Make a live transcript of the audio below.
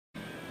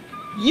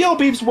Yo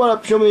peeps, what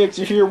up?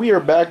 Showmetotheexit here. We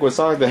are back with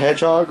Sonic the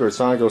Hedgehog, or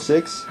Sonic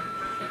 06,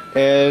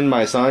 and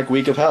my Sonic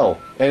Week of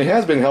Hell. And it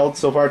has been held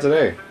so far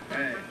today.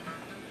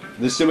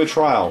 This stupid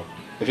trial,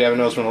 if you haven't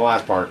noticed from the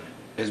last part,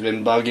 has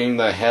been bugging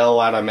the hell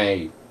out of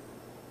me.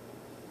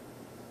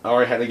 I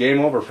already had a game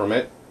over from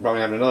it.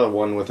 Probably have another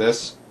one with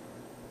this.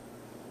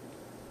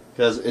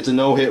 Because it's a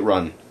no-hit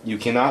run. You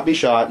cannot be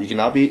shot, you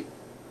cannot be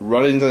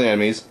run into the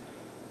enemies.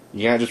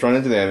 You can't just run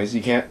into the enemies,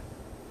 you can't...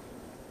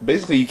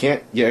 Basically, you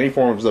can't get any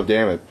form of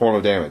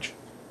damage.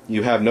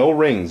 You have no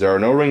rings. There are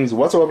no rings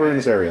whatsoever in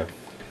this area.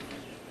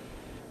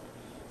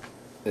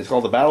 It's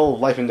called the Battle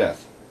of Life and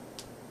Death.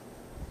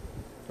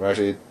 Or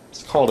actually,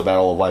 it's called a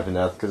Battle of Life and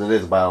Death, because it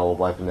is a Battle of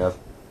Life and Death.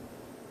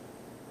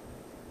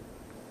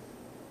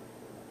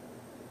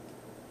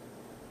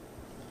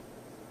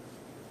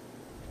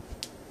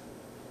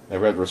 I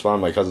read to respond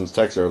to my cousin's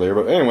text earlier,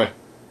 but anyway.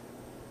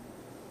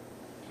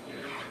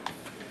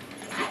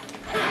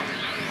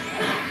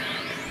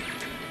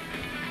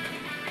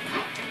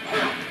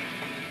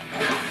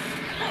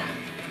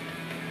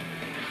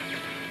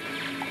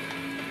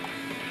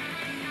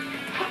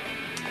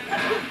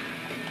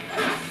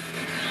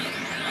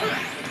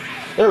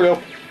 There we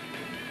go.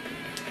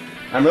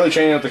 I'm really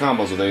chaining up the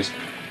combos with these.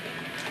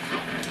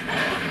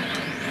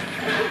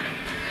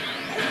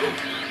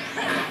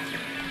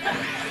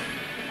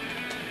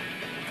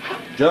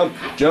 Jump,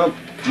 jump,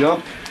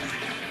 jump.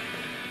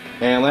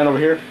 And land over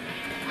here.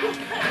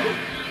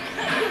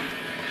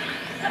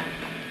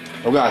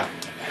 Oh god.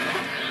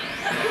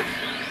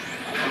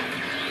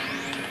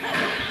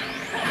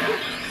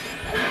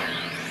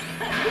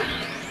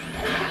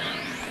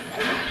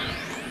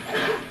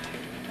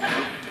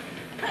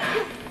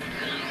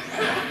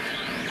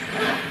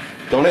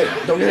 Don't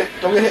hit, don't get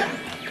hit, don't get hit.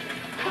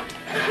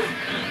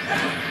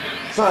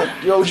 Sonic,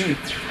 you OG.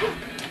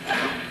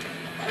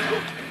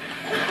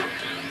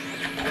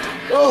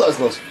 Oh, that was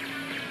close.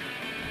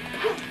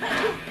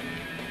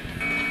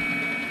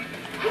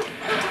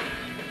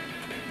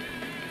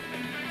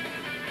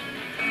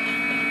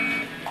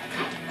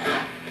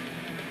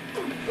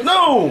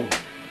 No!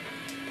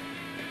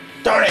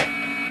 Darn it!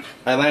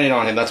 I landed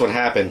on him, that's what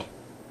happened.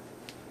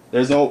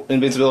 There's no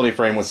invincibility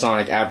frame with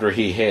Sonic after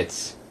he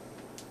hits.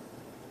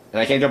 And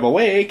I can't jump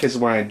away, because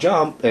when I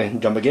jump,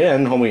 and jump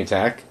again, homing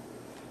attack,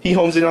 he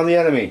homes in on the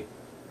enemy.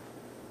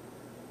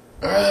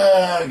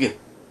 Ugh.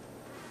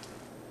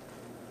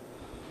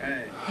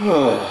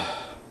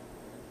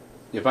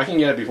 If I can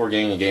get it before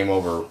getting a game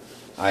over,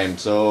 I am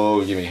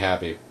so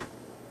happy.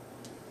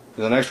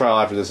 The next trial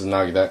after this is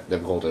not that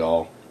difficult at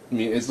all. I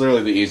mean, it's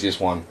literally the easiest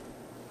one.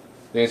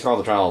 I think it's called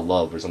the Trial of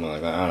Love or something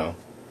like that, I don't know.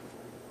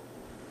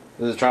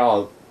 This is the Trial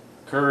of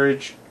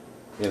Courage,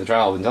 the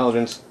Trial of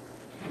Intelligence.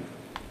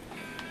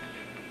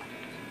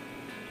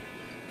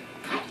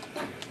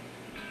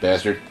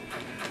 Bastard.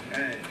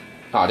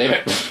 Aw, damn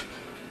it.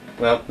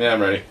 Well, yeah,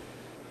 I'm ready.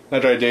 I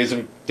tried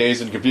to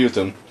daze and confuse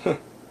them.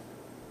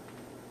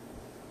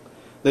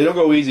 They don't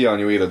go easy on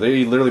you either.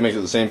 They literally make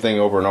it the same thing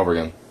over and over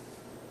again.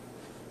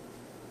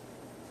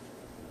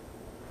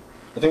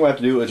 I think what I have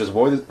to do is just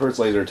avoid the first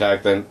laser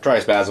attack, then try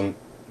a spasm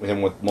with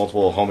him with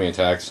multiple homing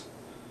attacks.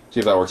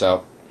 See if that works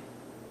out.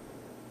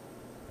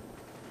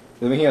 I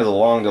think he has a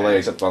long delay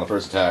except on the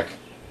first attack.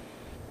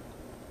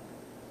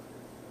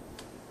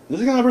 This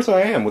is the kind of person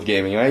I am with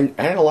gaming. I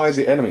analyze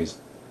the enemies.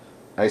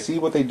 I see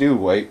what they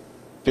do. I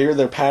figure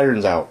their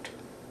patterns out.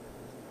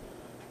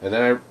 And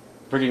then I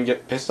freaking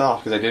get pissed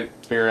off because I didn't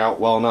figure it out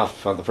well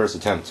enough on the first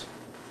attempt.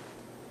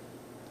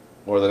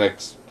 Or the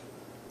next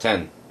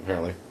 10,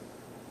 apparently.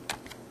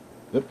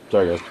 Yep,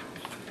 sorry guys.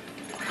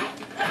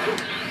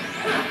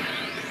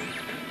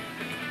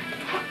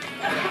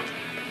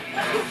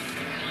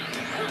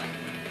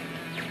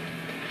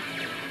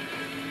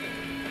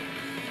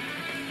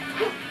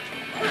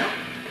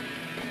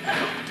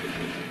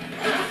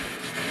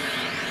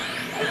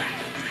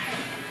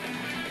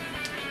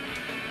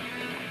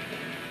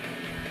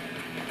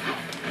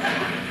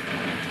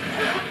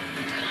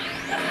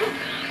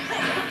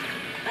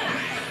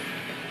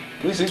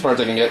 At least these parts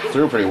I can get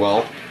through pretty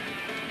well.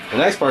 The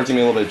next part's gonna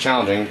be a little bit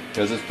challenging,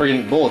 because it's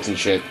freaking bullets and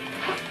shit.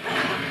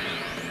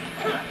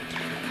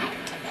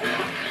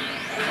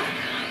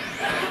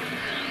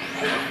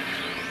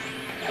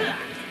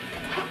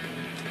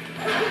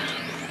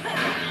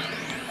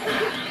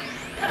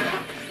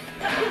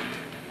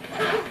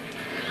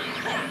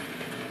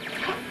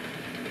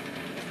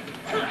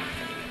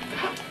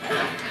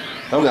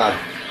 Oh god.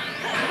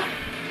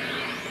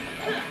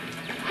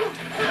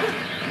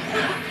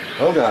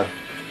 Oh god.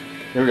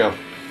 Here we go.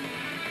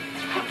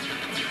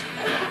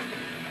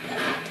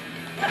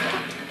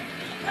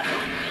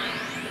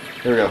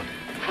 Here we go.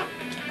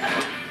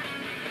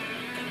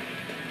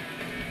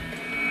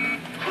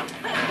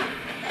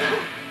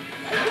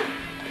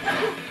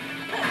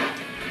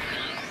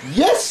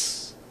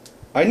 Yes!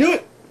 I knew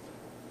it!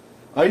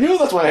 I knew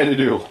that's what I had to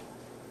do.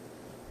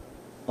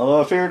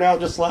 Although I figured it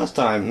out just last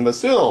time, but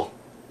still.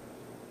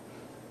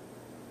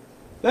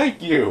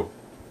 Thank you.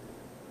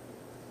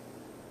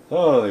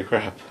 Holy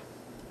crap.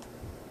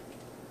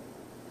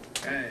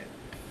 Hey.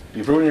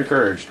 You've proven your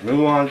courage.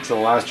 Move on to the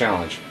last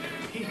challenge.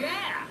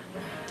 Yeah.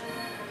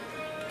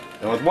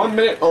 And with 1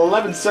 minute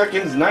 11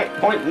 seconds,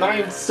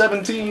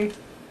 9.917,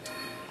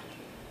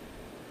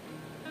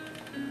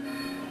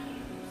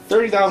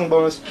 30,000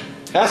 bonus.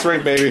 That's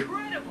rank, baby.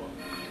 Incredible.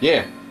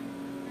 Yeah.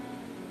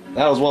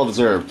 That was well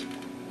deserved.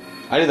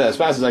 I did that as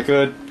fast as I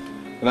could,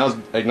 and that was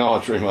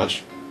acknowledged pretty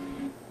much.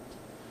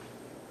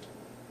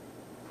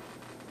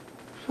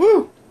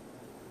 Woo!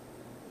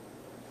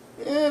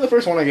 Yeah, the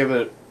first one I give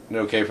it an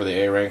okay for the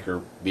A rank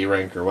or B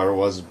rank or whatever it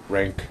was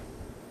rank.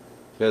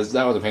 Because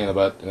that was a pain in the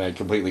butt, and I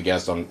completely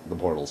guessed on the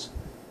portals.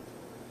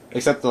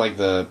 Except like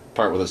the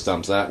part with the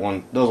stumps.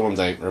 Those ones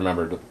I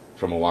remembered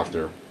from a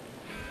walkthrough.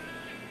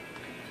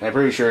 And I'm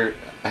pretty sure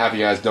half of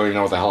you guys don't even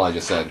know what the hell I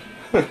just said.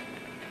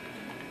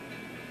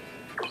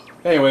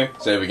 Anyway,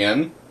 save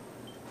again.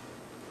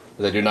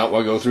 Because I do not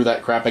want to go through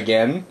that crap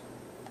again.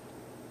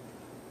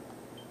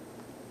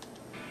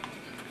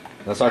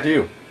 Let's talk to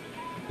you.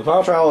 The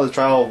final trial is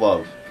Trial of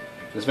Love.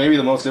 This may be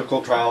the most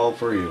difficult trial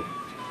for you.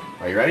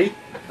 Are you ready?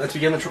 Let's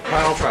begin the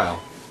final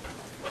trial.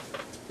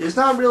 It's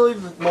not really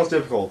the most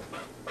difficult.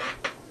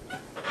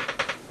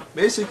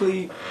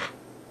 Basically,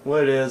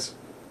 what it is,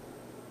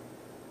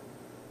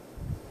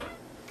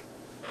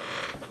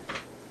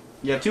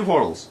 you have two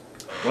portals.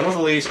 One with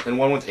Elise and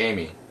one with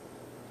Amy.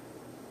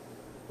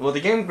 What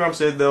the Game Grumps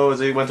did, though, is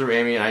they went through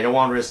Amy, and I don't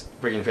want to risk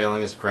freaking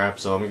failing this crap,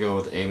 so I'm going to go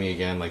with Amy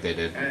again like they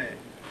did. Hey.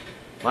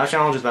 Last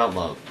challenge is about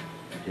love.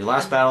 Your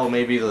last battle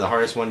may be the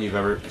hardest one you've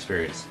ever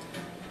experienced.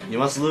 You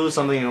must lose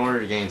something in order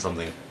to gain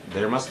something.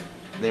 There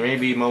may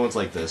be moments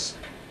like this.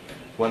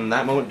 When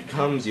that moment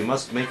comes, you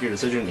must make your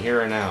decision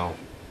here and now.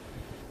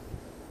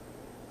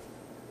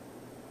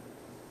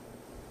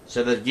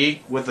 Said the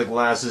geek with the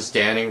glasses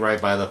standing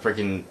right by the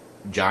freaking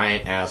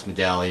giant-ass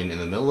medallion in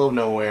the middle of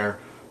nowhere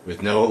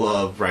with no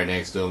love right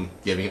next to him,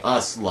 giving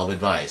us love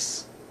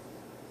advice.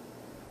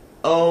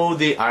 Oh,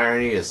 the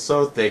irony is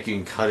so thick you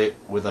can cut it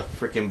with a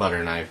freaking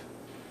butter knife.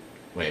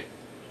 Wait.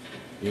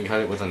 You can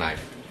cut it with a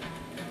knife.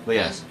 But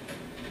yes.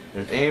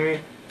 There's Amy.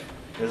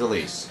 There's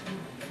Elise.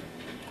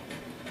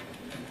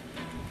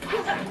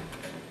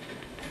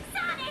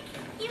 Sonic,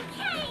 you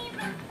came!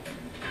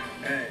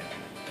 Hey.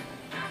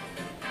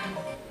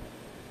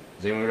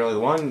 Is Amy really the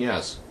one?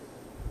 Yes.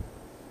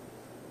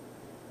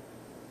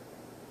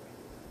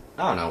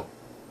 I don't know.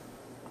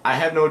 I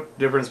have no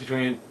difference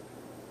between...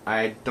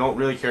 I don't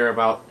really care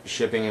about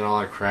shipping and all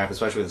that crap,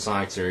 especially with the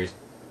Sonic series.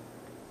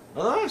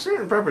 Although I have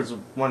certain preference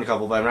with one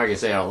couple, but I'm not going to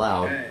say it out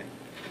loud. Hey.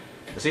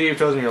 I see you've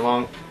chosen your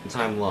long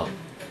time love.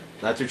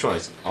 That's your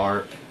choice.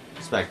 I'll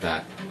respect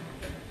that.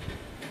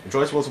 Your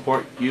choice will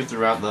support you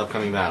throughout the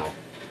upcoming battle.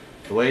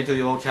 The way to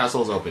the old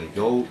castle is open.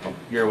 Go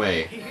your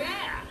way.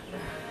 Yeah.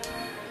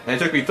 And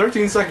it took me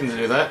 13 seconds to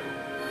do that.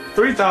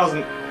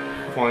 3,000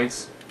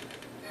 points.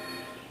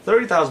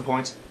 30,000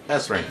 points.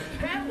 S rank.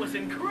 That was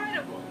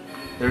incredible.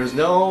 There's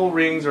no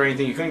rings or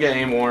anything. You couldn't get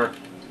any more.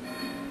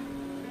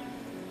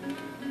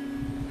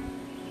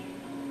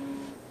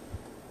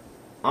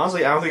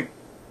 Honestly, I think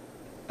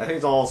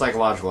it's all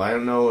psychological. I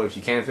don't know if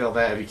you can feel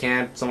that. If you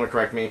can, someone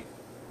correct me.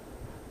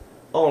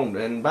 Oh,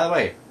 and by the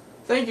way,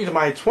 thank you to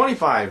my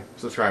 25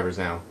 subscribers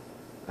now.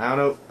 I don't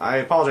know. I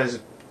apologize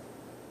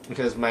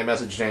because my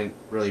message didn't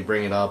really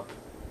bring it up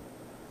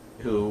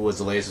who was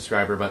the latest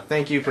subscriber, but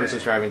thank you for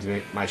subscribing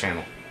to my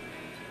channel.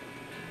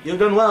 You've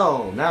done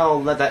well. Now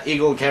let that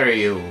eagle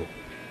carry you.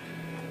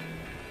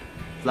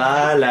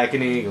 Fly like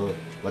an eagle.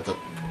 What the?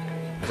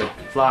 I said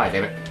fly,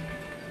 damn it.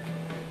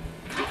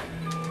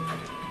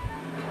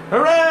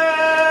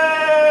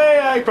 Hooray!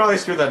 I probably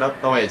screwed that up.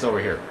 Oh wait, it's over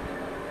here.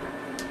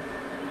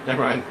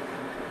 Never mind.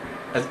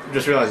 I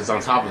just realized it's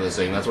on top of this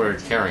thing. That's where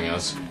it's carrying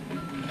us.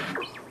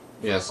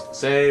 Yes,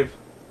 save.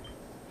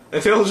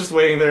 And Phil's just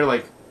waiting there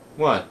like,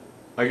 what?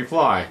 I can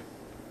fly.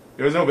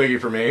 It was no biggie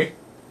for me.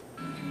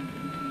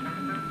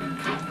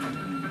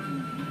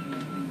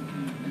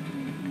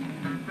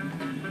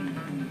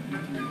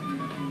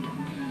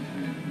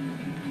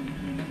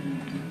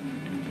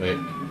 Wait.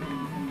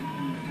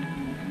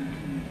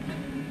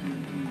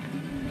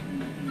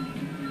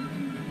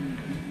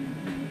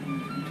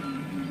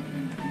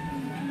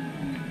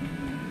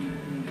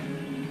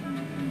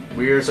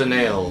 Weirs and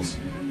nails.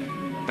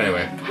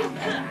 Anyway.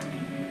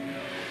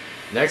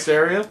 Next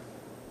area.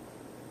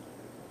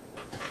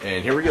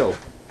 And here we go.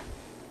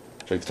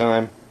 Check the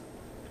time.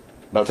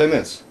 About 10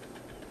 minutes.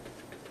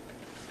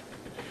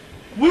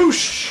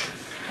 Whoosh!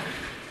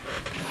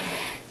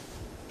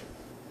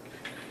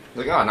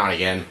 Like, oh, not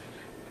again.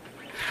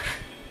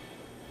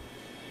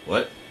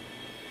 What?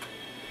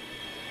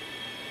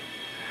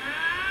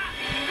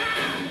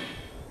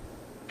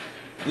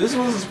 This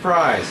was a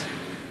surprise.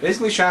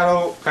 Basically,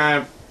 Shadow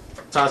kind of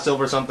taught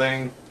Silver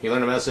something. He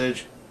learned a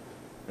message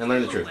and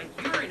learned the truth. Like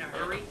you're in a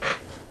hurry.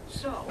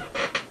 So,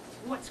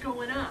 what's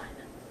going on?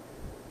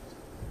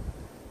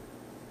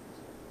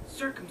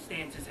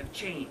 Circumstances have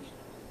changed.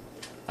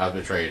 I was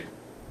betrayed.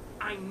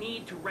 I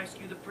need to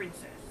rescue the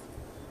princess.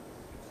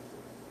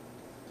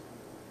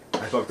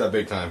 I fucked up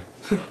big time.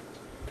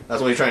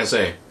 That's what he's trying to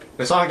say.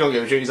 When Sonic don't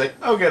give a shit, he's like,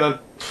 okay then.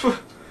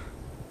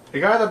 The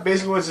guy that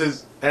basically was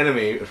his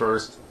enemy at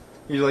first,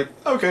 he's like,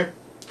 okay.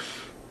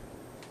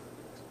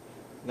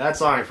 That's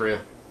Sonic for you.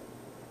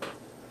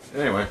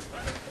 Anyway.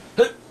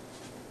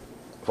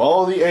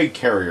 Follow the egg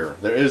carrier.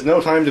 There is no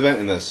timed event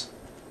in this.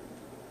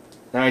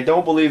 Now, I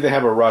don't believe they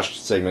have a rush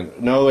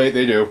segment. No,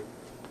 they do.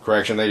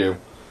 Correction, they do.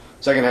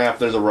 Second half,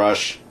 there's a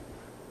rush.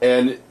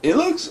 And it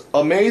looks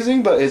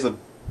amazing, but it's a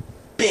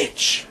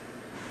bitch.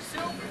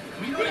 So,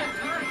 we don't have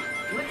time.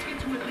 Let's get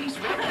to at least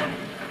one.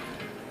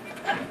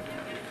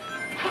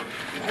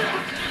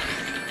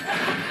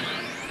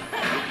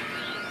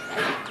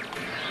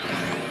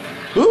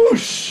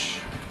 Whoosh!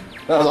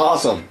 That was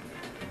awesome.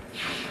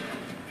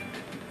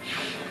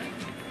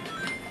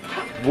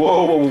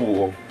 Whoa, whoa, whoa,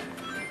 whoa.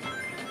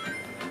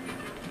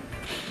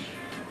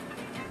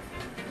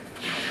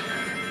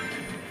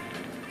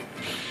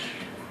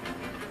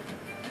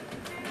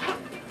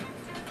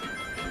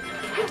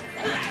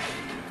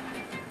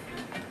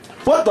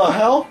 What the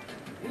hell?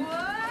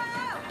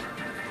 Whoa!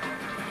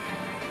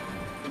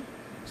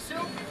 So,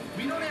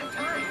 we don't have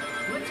time.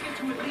 Let's get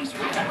to at least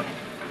one.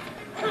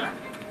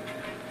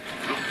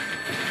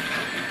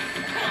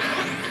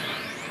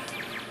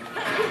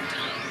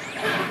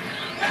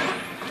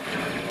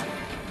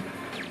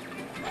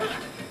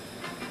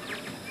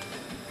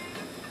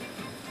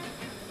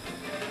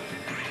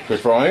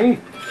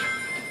 Destroying.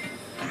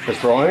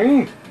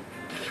 Destroying.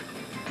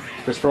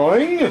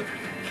 Destroying.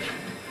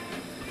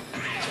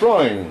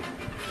 Destroying.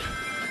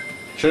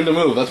 Shouldn't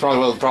have moved. That's probably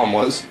what the problem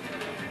was.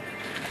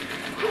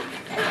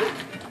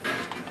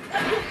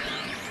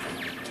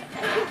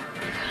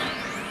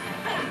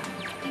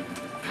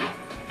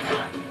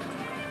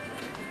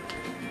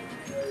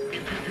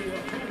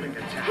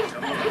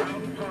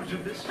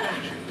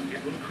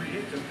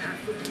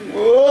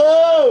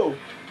 Whoa!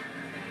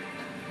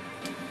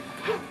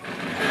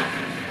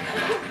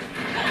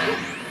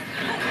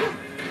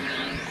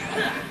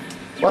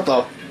 What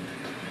the?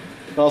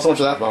 Oh, so much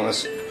of that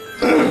bonus.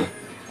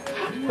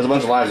 There's a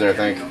bunch of lives there, I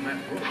think.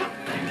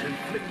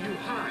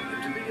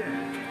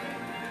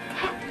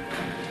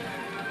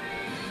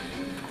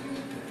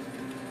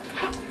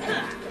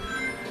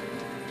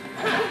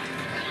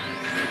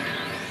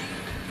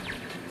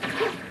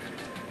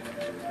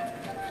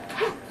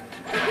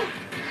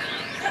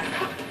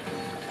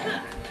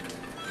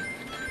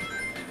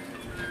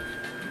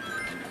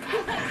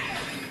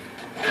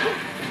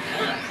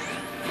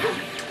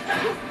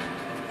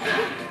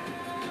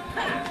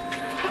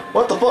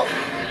 What the fuck?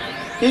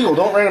 Eagle,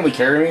 don't randomly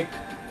carry me.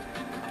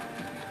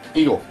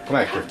 Eagle, come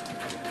back here.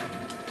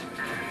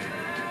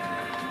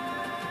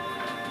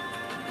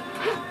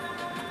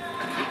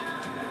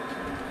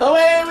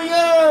 Away we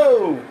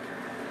go!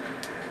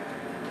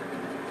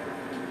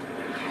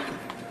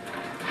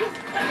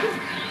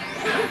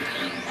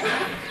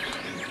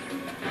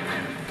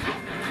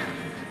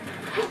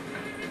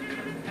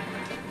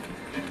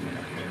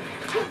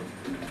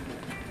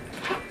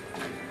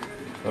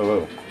 Oh,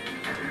 whoa.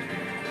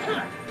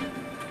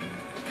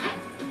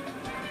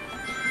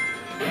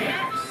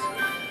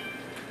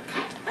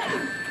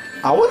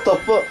 Ah, what the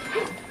fuck?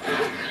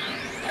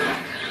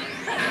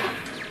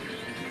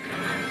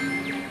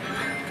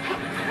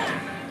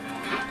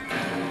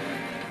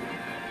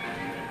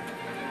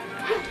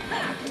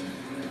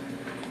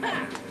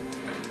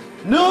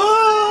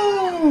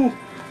 No!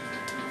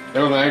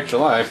 There was my extra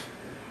life.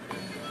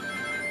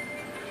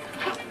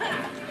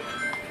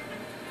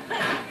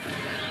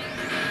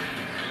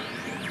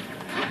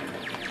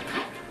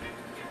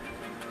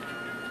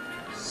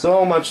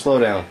 So much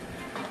slowdown.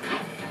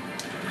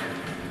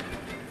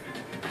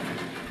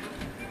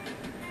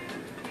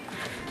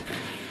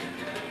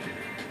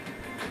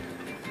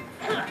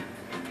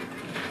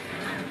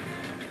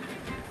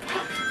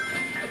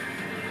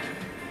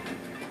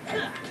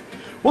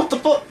 What the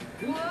fuck?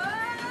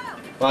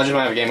 Well, I just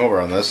might have a game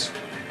over on this.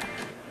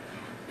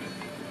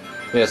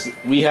 Yes,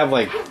 we have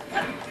like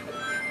a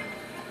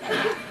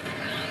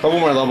couple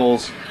more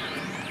levels,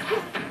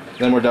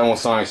 then we're done with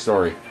Sonic's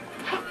story.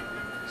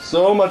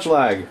 So much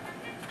lag.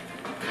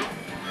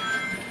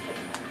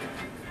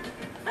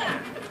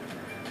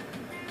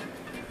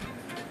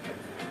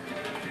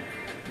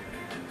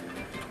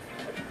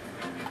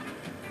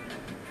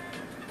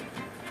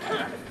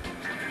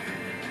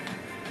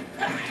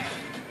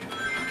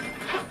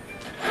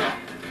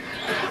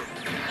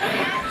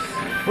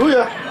 Oh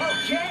yeah!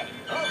 Okay,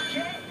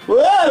 okay.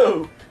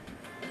 Whoa!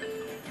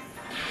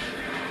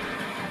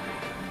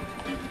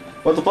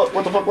 What the fuck?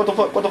 What the fuck? What the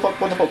fuck? What the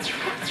fuck? What the fuck?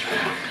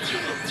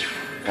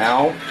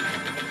 Ow!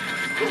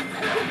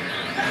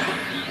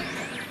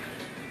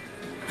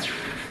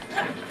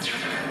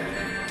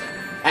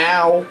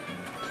 Ow!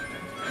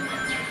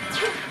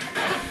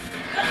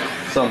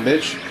 Some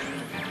bitch.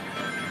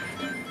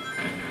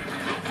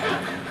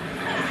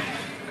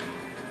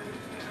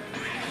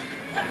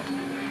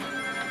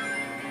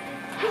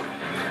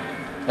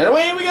 And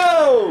away we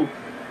go!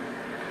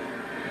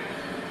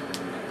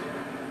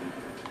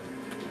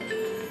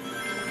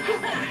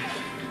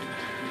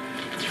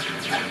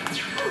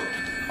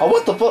 Oh,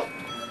 what the fuck?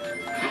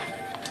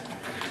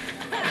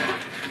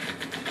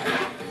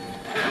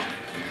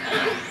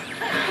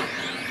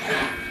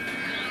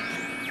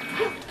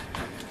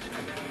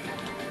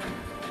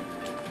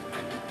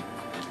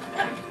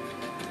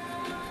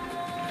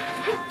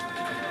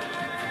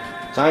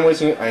 Time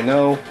wasting, I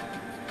know.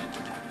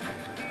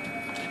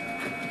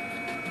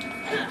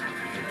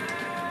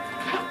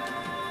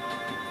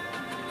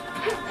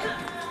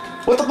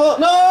 What the fuck?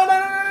 No, no,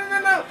 no, no, no,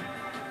 no!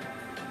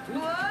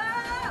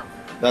 Whoa!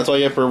 That's what I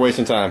get for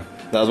wasting time.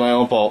 That was my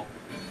own fault.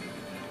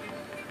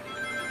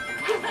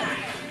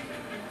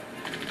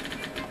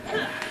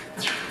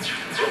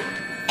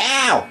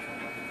 Ow!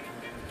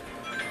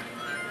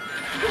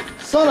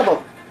 Son of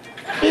a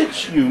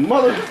bitch, you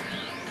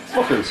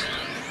motherfuckers.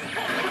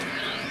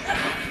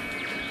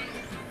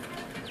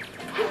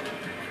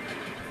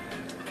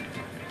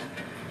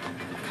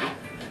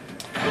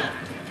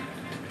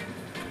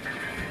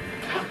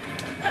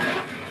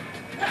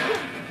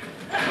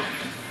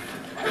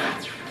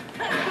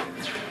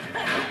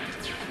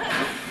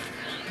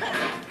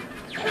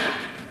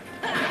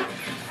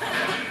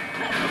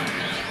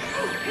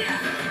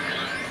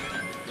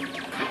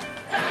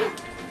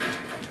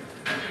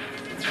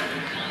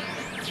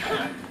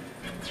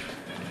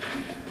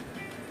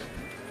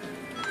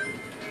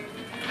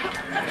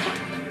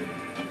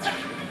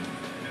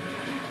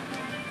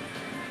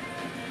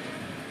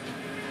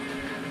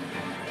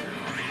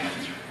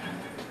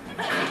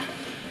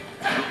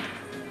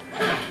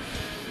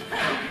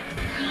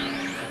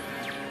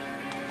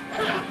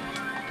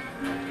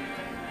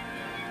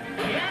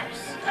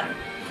 Yes!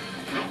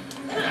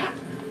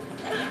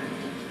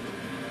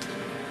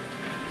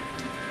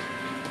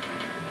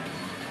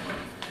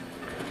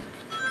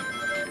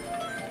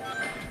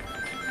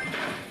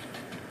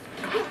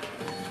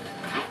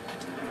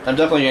 I'm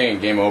definitely getting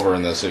game over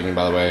in this segment,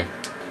 by the way.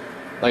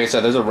 Like I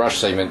said, there's a rush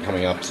segment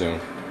coming up soon.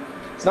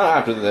 It's not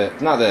after the,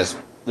 not this.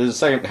 There's a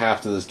second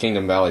half to this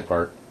Kingdom Valley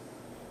part.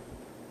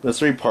 There's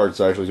 3 parts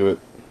actually to it.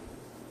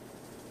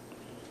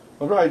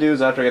 What I'll probably do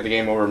is after I get the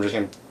game over, I'm just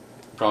gonna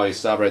probably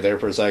stop right there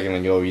for a second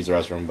and go use the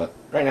restroom. But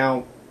right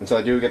now, until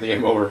I do get the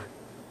game over,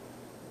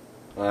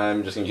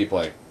 I'm just gonna keep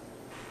playing.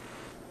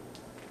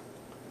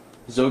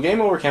 So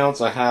game over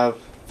counts, I have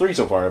 3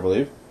 so far, I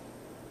believe.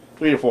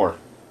 3 to 4.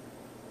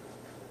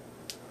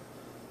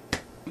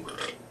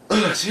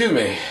 Excuse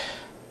me.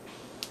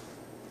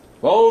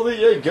 Follow the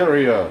egg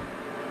area.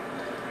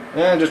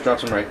 And just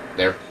drops them right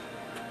there.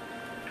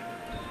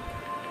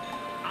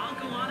 I'll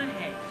go on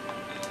ahead.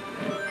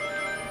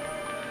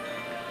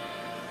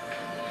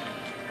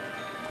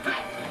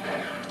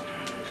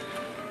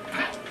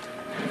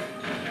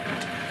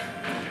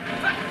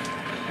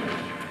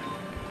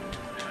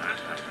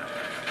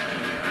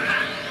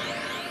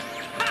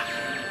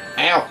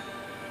 Ow!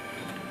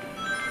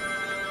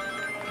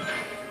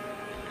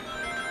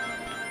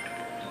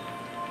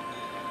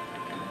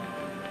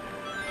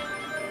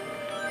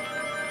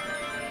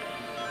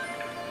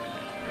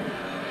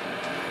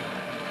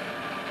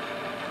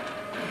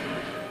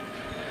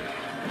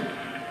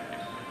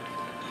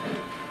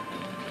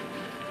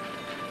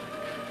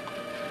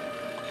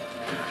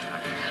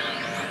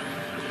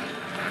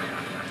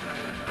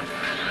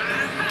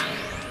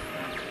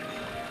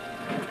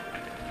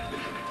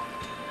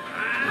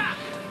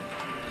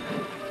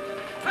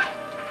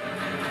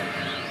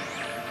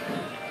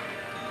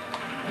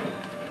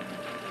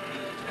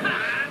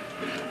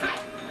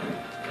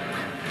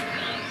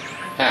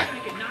 Ha! I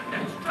can knock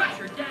that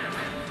structure down.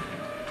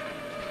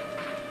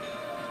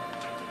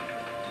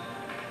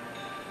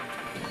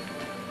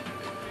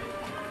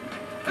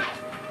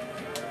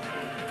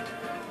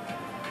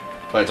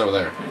 But it's over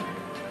there.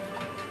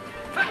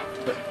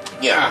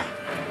 Yeah!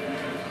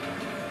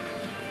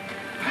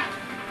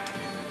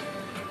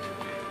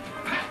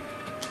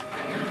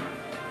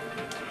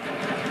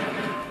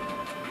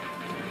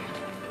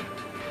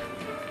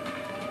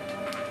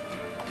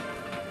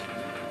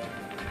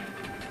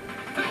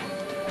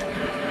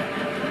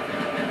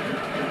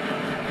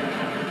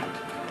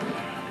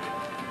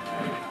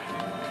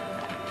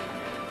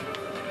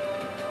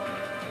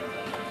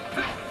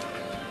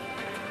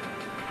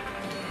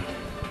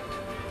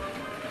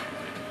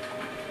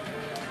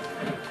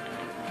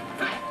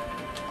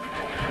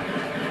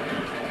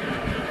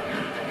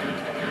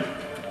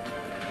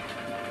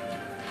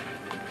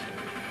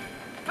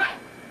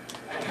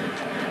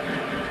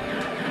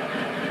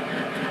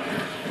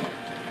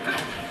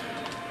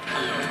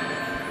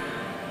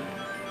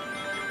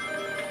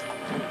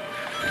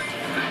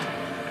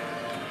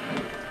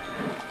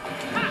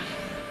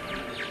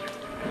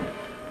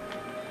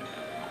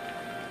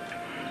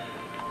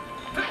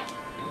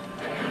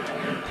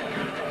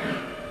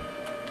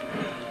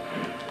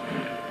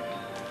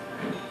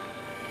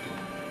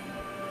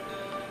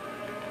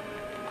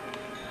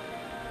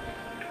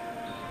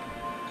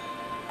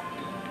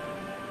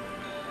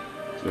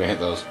 So we hit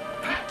those.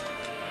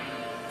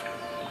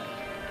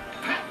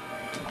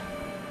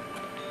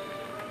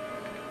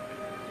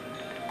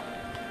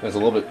 That's a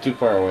little bit too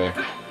far away.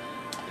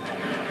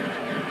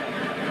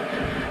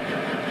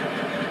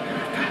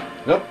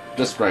 Nope,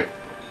 just right.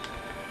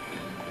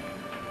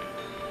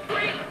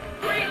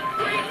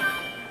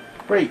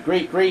 Great,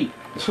 great, great.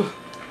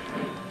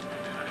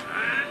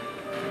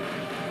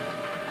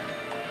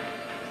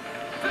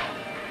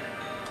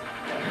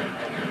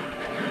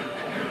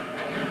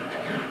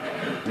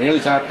 Merely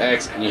tap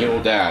X and he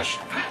will dash.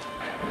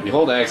 If you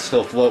hold X,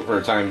 he'll float for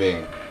a time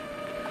being.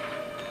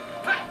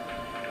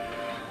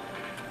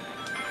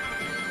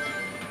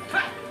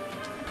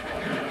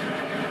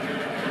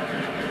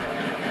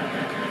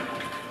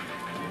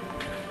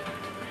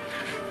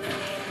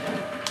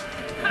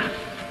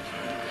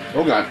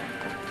 Oh god.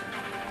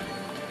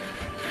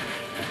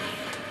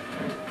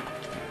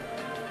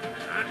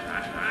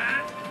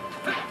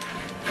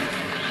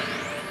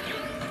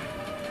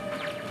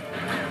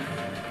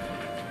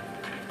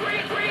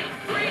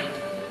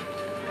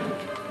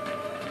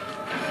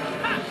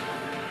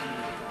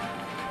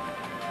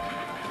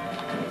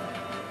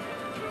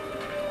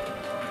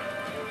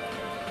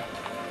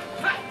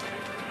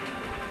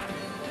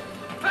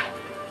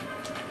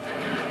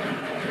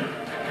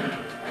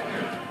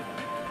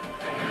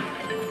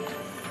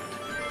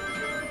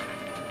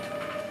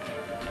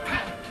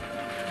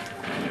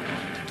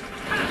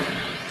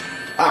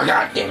 Oh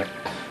god damn it.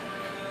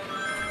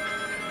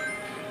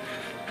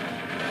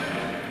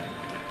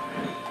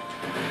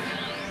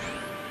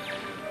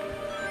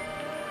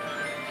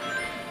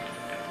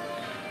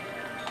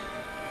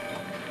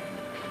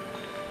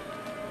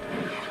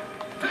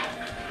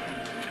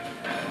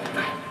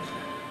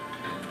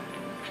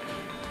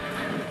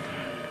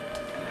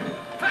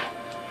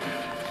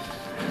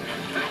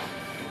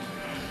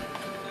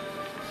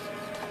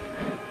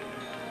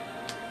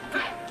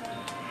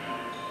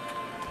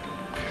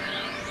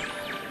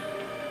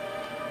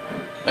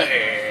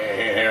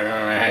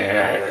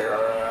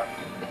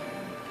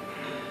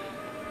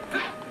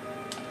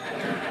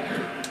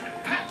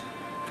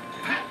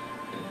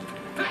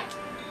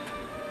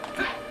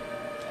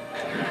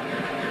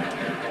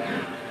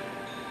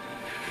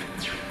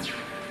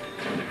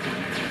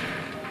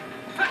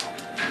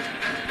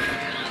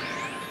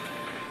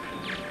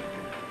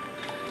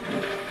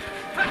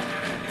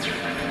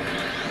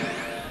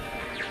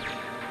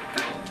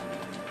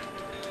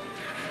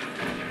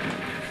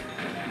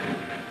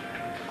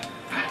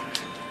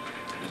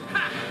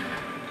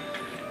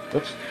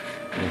 Oops.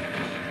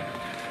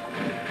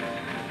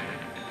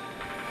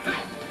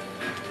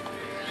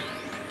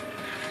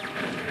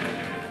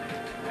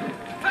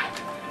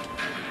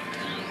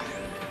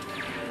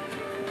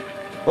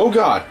 Oh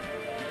god.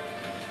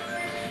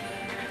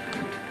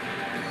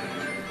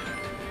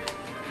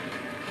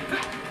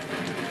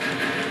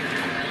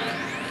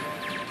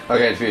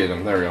 Okay, I defeated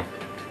him. There we go.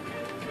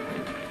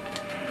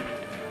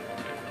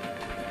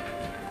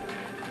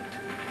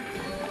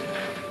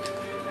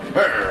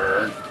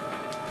 Burn.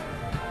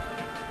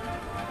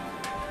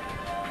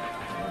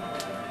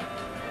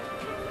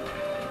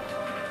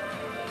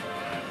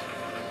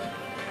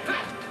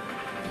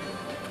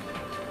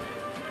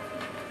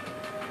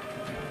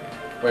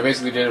 What I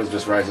basically did was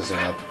just rise this thing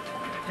up.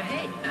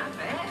 Hey, not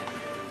bad.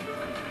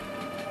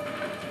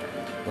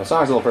 Well,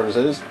 Sonic's little purpose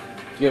is to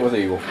get with the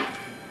eagle.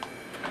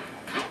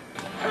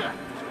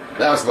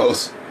 That was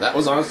close. That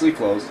was honestly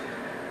close.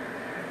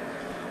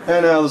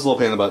 And now this little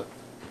pain in the butt.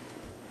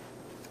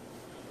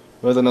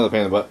 With another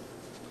pain in the butt.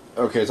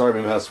 Okay, it's already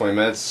been past 20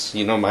 minutes.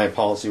 You know my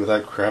policy with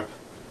that crap.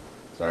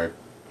 Sorry.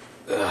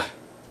 Ugh.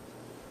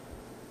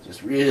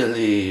 Just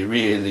really,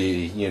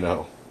 really, you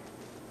know.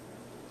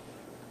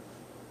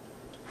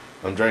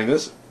 I'm trying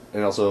this,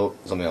 and also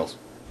something else.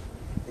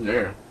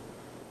 There.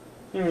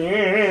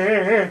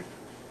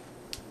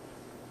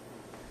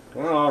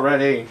 Come on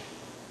already.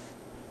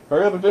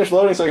 Hurry up and finish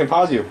loading so I can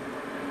pause you.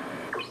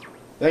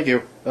 Thank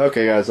you.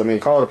 Okay, guys, I'm going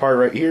to call it a part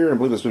right here. I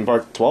believe it's been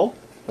part 12.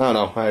 I don't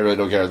know. I really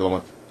don't care at the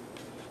moment.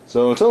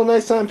 So until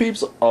next time,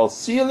 peeps, I'll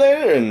see you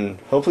later, and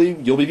hopefully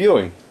you'll be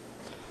viewing.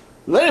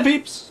 Later,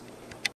 peeps!